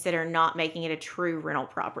to consider not making it a true rental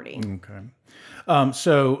property. Okay.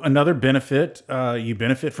 So another benefit, you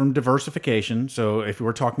benefit from diversification. So if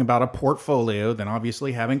we're talking about a portfolio, then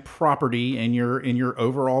obviously having property in your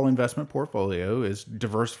overall investment portfolio is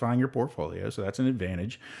diversifying your portfolio. So that's an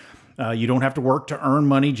advantage. You don't have to work to earn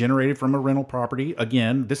money generated from a rental property.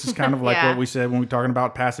 Again, this is kind of like what we said when we're talking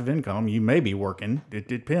about passive income. You may be working. It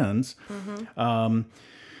depends.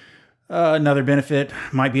 Another benefit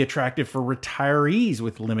might be attractive for retirees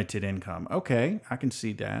with limited income. Okay, I can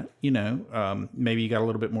see that. Maybe you got a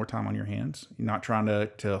little bit more time on your hands. You're not trying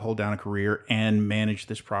to hold down a career and manage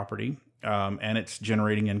this property, and it's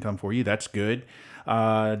generating income for you. That's good.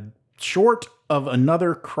 Short of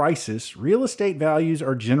another crisis, real estate values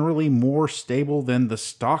are generally more stable than the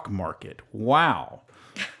stock market. Wow.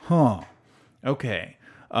 Huh. Okay.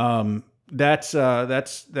 If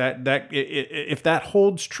that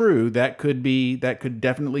holds true, that could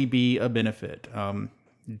definitely be a benefit.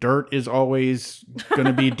 dirt is always going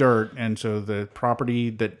to be dirt, and so the property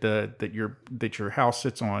that your house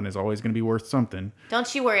sits on is always going to be worth something.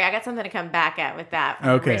 Don't you worry, I got something to come back at with that. On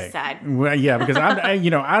Okay. the risk side. Well, yeah, because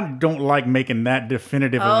I don't like making that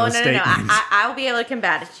definitive of a statement. I'll be able to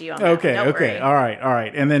combat it to you on that. Okay, Don't okay. worry. All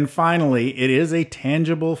right. And then finally, it is a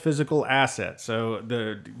tangible physical asset. So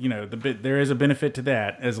there is a benefit to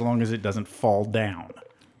that as long as it doesn't fall down.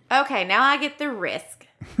 Okay, now I get the risk.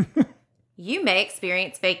 You may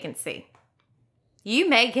experience vacancy. You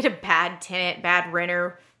may get a bad tenant, bad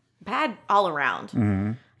renter, bad all around.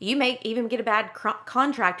 Mm-hmm. You may even get a bad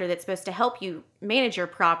contractor that's supposed to help you manage your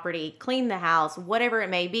property, clean the house, whatever it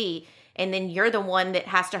may be. And then you're the one that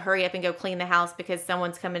has to hurry up and go clean the house because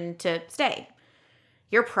someone's coming to stay.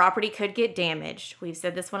 Your property could get damaged. We've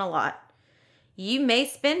said this one a lot. You may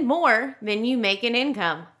spend more than you make in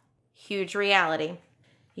income. Huge reality.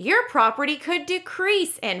 Your property could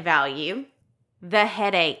decrease in value. The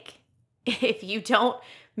headache. If you don't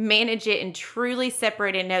manage it and truly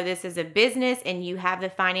separate and know this is a business and you have the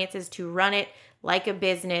finances to run it like a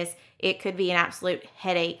business, it could be an absolute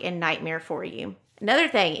headache and nightmare for you. Another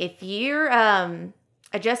thing, if your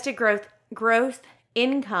adjusted gross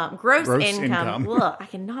income, ugh, I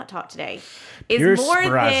cannot talk today, is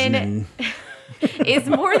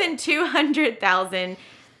more than 200,000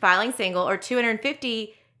 filing single or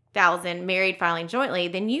 250,000 married filing jointly,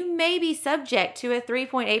 then you may be subject to a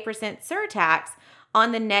 3.8% surtax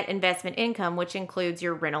on the net investment income, which includes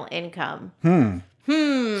your rental income.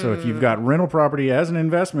 So if you've got rental property as an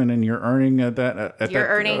investment and you're earning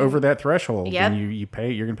over that threshold, Yep. then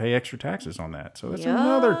you're going to pay extra taxes on that. So it's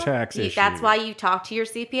another tax issue. That's why you talk to your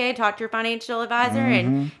CPA, talk to your financial advisor,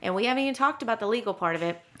 and we haven't even talked about the legal part of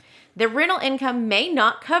it. The rental income may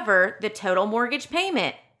not cover the total mortgage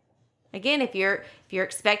payment. Again, if you're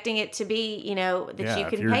expecting it to be, you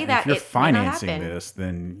can pay that, if you're it financing may not happen. this,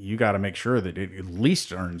 then you got to make sure that it at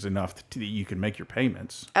least earns enough that you can make your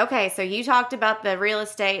payments. Okay, so you talked about the real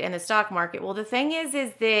estate and the stock market. Well, the thing is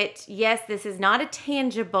that yes, this is not a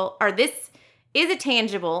tangible, or this is a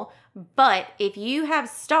tangible, but if you have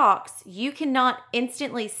stocks, you cannot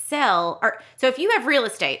instantly sell. So if you have real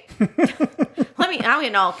estate, I'm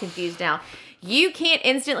getting all confused now. You can't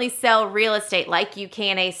instantly sell real estate like you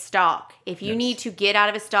can a stock. If you need to get out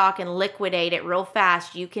of a stock and liquidate it real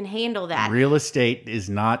fast, you can handle that. Real estate is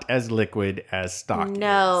not as liquid as stock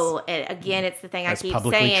No. is. Again, it's the thing As I keep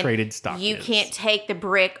publicly saying. traded stock You is. can't take the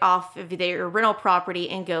brick off of your rental property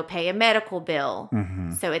and go pay a medical bill.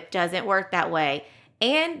 Mm-hmm. So it doesn't work that way.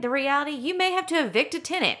 And the reality, you may have to evict a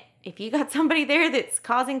tenant. If you got somebody there that's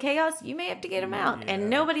causing chaos, you may have to get them out. Yeah.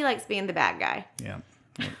 And nobody likes being the bad guy. Yeah.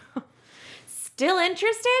 Still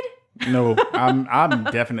interested? No, I'm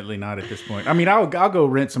definitely not at this point. I mean, I'll go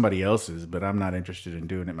rent somebody else's, but I'm not interested in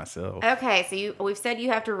doing it myself. Okay, so we've said you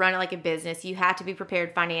have to run it like a business. You have to be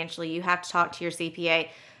prepared financially. You have to talk to your CPA.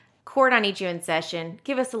 Court, I need you in session.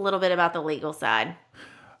 Give us a little bit about the legal side.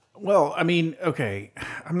 Well, I mean, okay,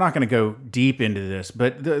 I'm not going to go deep into this,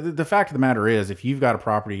 but the fact of the matter is, if you've got a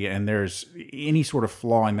property and there's any sort of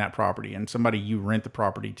flaw in that property, and somebody you rent the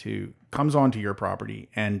property to comes onto your property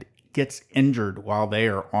and gets injured while they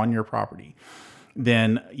are on your property,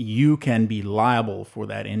 then you can be liable for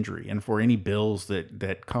that injury and for any bills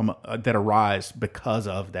that arise because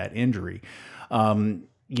of that injury.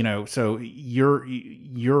 So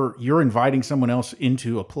you're inviting someone else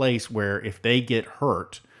into a place where if they get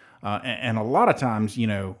hurt, and a lot of times,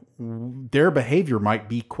 their behavior might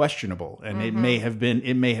be questionable, and it may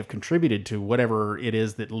have contributed to whatever it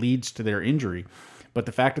is that leads to their injury. But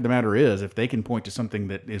the fact of the matter is, if they can point to something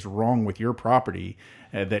that is wrong with your property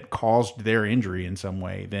that caused their injury in some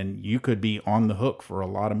way, then you could be on the hook for a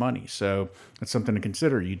lot of money. So that's something to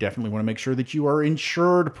consider. You definitely want to make sure that you are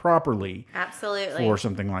insured properly. Absolutely. For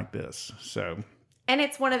something like this. So. And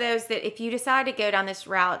it's one of those that if you decide to go down this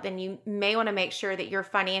route, then you may want to make sure that you're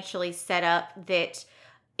financially set up, that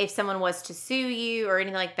if someone was to sue you or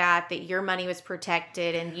anything like that, that your money was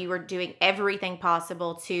protected and you were doing everything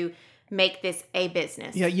possible to make this a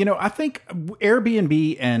business. Yeah, I think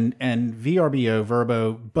Airbnb and VRBO,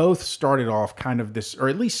 Vrbo, both started off kind of this, or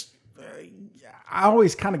at least I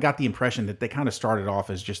always kind of got the impression that they kind of started off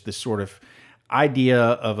as just this sort of idea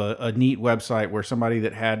of a neat website where somebody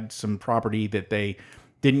that had some property that they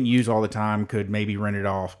didn't use all the time could maybe rent it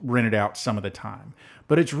out some of the time.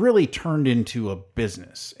 But it's really turned into a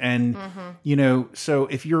business. And so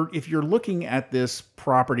if you're looking at this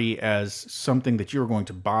property as something that you're going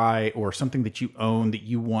to buy or something that you own that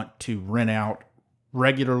you want to rent out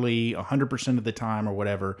regularly 100% of the time or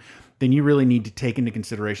whatever, then you really need to take into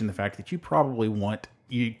consideration the fact that you probably want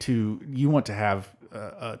to have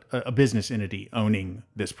a business entity owning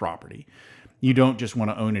this property. You don't just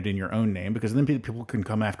want to own it in your own name, because then people can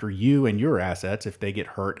come after you and your assets if they get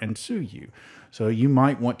hurt and sue you. So you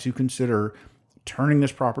might want to consider turning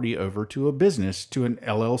this property over to a business, to an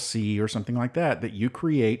LLC or something like that you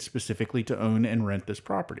create specifically to own and rent this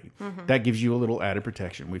property. That gives you a little added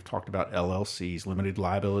protection. We've talked about LLCs, limited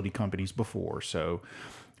liability companies, before. So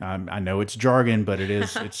I know it's jargon, but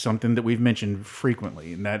it's something that we've mentioned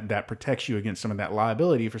frequently, and that protects you against some of that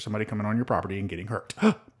liability for somebody coming on your property and getting hurt.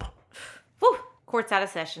 Whew, court's out of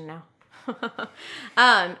session now.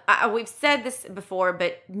 We've said this before,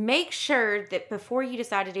 but make sure that before you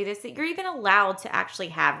decide to do this, that you're even allowed to actually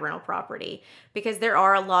have rental property, because there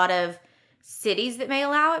are a lot of cities that may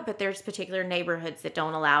allow it, but there's particular neighborhoods that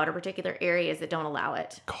don't allow it, or particular areas that don't allow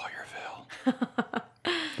it. Collierville.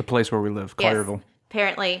 The place where we live, Yes, Collierville.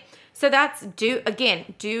 apparently. So that's do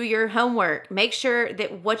your homework. Make sure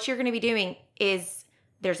that what you're going to be doing is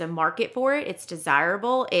there's a market for it. It's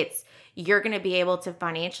desirable. You're going to be able to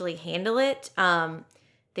financially handle it.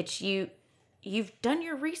 That you've done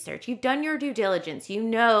your research. You've done your due diligence. You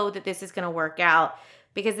know that this is going to work out,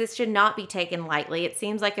 because this should not be taken lightly. It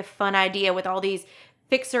seems like a fun idea with all these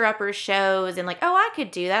fixer-upper shows and like, oh, I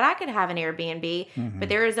could do that. I could have an Airbnb. But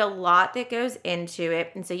there is a lot that goes into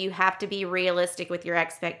it. And so you have to be realistic with your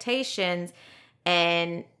expectations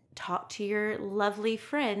and talk to your lovely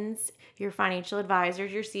friends, your financial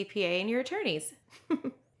advisors, your CPA, and your attorneys.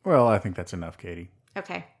 Well, I think that's enough, Katie.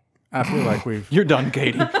 Okay. I feel like we've... You're done,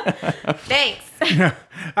 Katie. Thanks.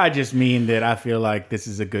 I just mean that I feel like this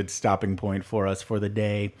is a good stopping point for us for the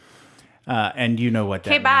day. And you know what that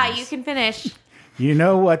means. Okay, bye. You can finish. You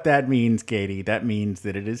know what that means, Katie. That means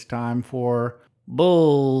that it is time for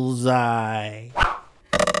Bullseye.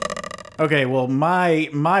 Okay, well,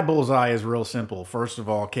 my bullseye is real simple. First of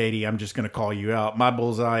all, Katie, I'm just going to call you out. My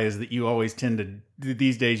bullseye is that you always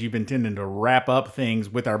these days you've been tending to wrap up things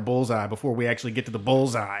with our bullseye before we actually get to the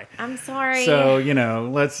bullseye. I'm sorry. So,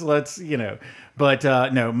 let's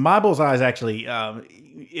but no, my bullseye is actually,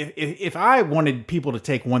 if I wanted people to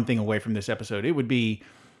take one thing away from this episode, it would be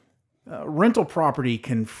rental property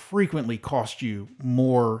can frequently cost you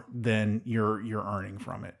more than you're earning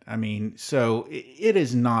from it. I mean, so it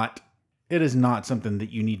is not something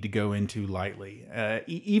that you need to go into lightly.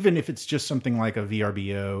 Even if it's just something like a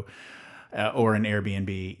VRBO or an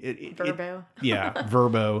Airbnb. Verbo.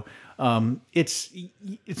 Verbo.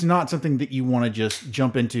 It's not something that you want to just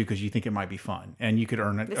jump into because you think it might be fun and you could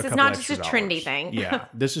earn a couple extra dollars. This is not just a trendy thing. Yeah.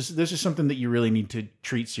 This is something that you really need to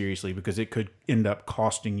treat seriously, because it could end up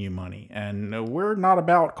costing you money. And we're not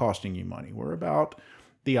about costing you money. We're about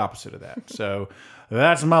the opposite of that. So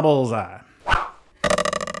that's my bullseye.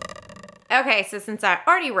 Okay, so since I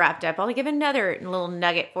already wrapped up, I'll give another little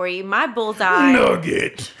nugget for you. My bullseye.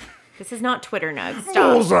 Nugget. This is not Twitter nugs.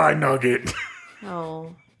 Stop. Bullseye nugget.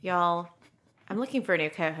 Oh, y'all. I'm looking for a new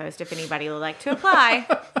co-host. If anybody would like to apply,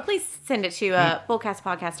 please send it to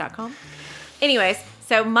bullcastpodcast.com. Anyways,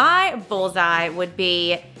 so my bullseye would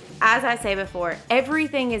be, as I say before,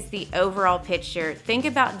 everything is the overall picture. Think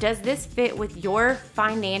about, does this fit with your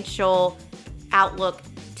financial outlook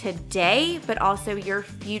today, but also your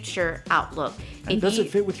future outlook? And does it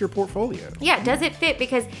fit with your portfolio? Yeah, does it fit?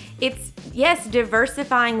 Because yes,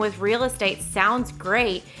 diversifying with real estate sounds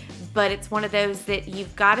great, but it's one of those that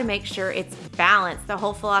you've got to make sure it's balanced. The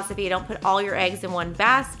whole philosophy, don't put all your eggs in one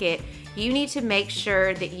basket. You need to make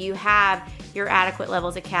sure that you have your adequate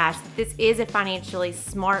levels of cash. This is a financially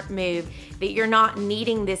smart move, that you're not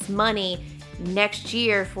needing this money next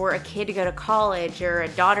year for a kid to go to college or a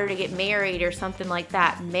daughter to get married or something like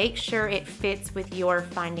that. Make sure it fits with your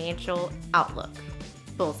financial outlook.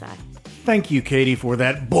 Bullseye. Thank you, Katie, for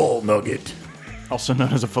that bull nugget. Also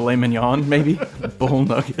known as a filet mignon, maybe? Bull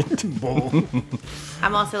nugget. Bull.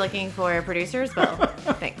 I'm also looking for a producer as well.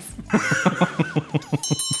 Thanks.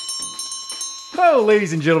 Oh,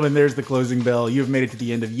 ladies and gentlemen, there's the closing bell. You've made it to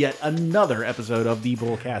the end of yet another episode of the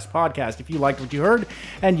Bullcast Podcast. If you liked what you heard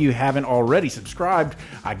and you haven't already subscribed,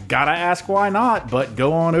 I gotta ask why not, but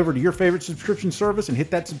go on over to your favorite subscription service and hit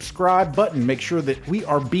that subscribe button. Make sure that we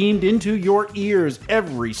are beamed into your ears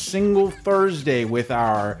every single Thursday with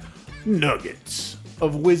our nuggets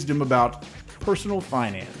of wisdom about personal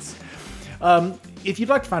finance. If you'd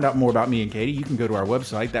like to find out more about me and Katie, you can go to our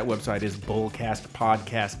website. That website is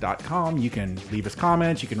bullcastpodcast.com. You can leave us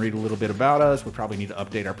comments. You can read a little bit about us. We probably need to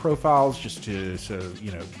update our profiles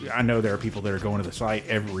I know there are people that are going to the site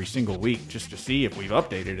every single week just to see if we've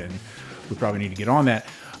updated, and we probably need to get on that.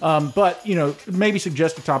 But maybe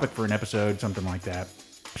suggest a topic for an episode, something like that.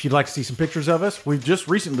 If you'd like to see some pictures of us, we've just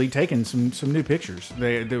recently taken some new pictures.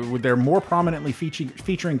 They're more prominently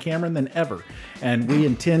featuring Cameron than ever, and we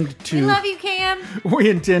intend to. We love you, Cam. We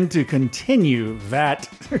intend to continue that.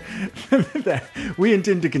 We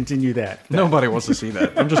intend to continue that. Nobody wants to see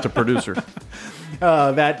that. I'm just a producer.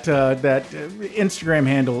 That Instagram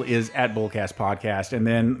handle is @Bullcast Podcast, and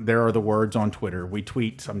then there are the words on Twitter. We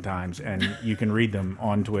tweet sometimes, and you can read them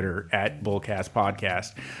on Twitter @Bullcast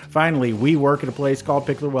Podcast. Finally, we work at a place called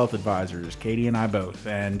Pickler Wealth Advisors, Katie and I both.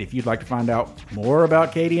 And if you'd like to find out more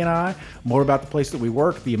about Katie and I, more about the place that we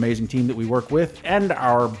work, the amazing team that we work with, and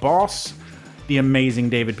our boss, the amazing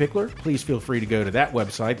David Pickler, please feel free to go to that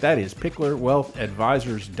website. That is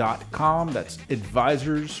picklerwealthadvisors.com. That's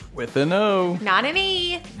advisors With an O. Not an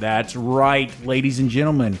E. That's right, ladies and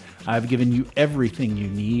gentlemen. I've given you everything you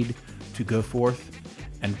need to go forth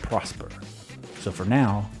and prosper. So for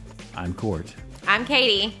now, I'm Court. I'm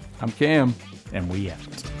Katie. I'm Cam. And we out.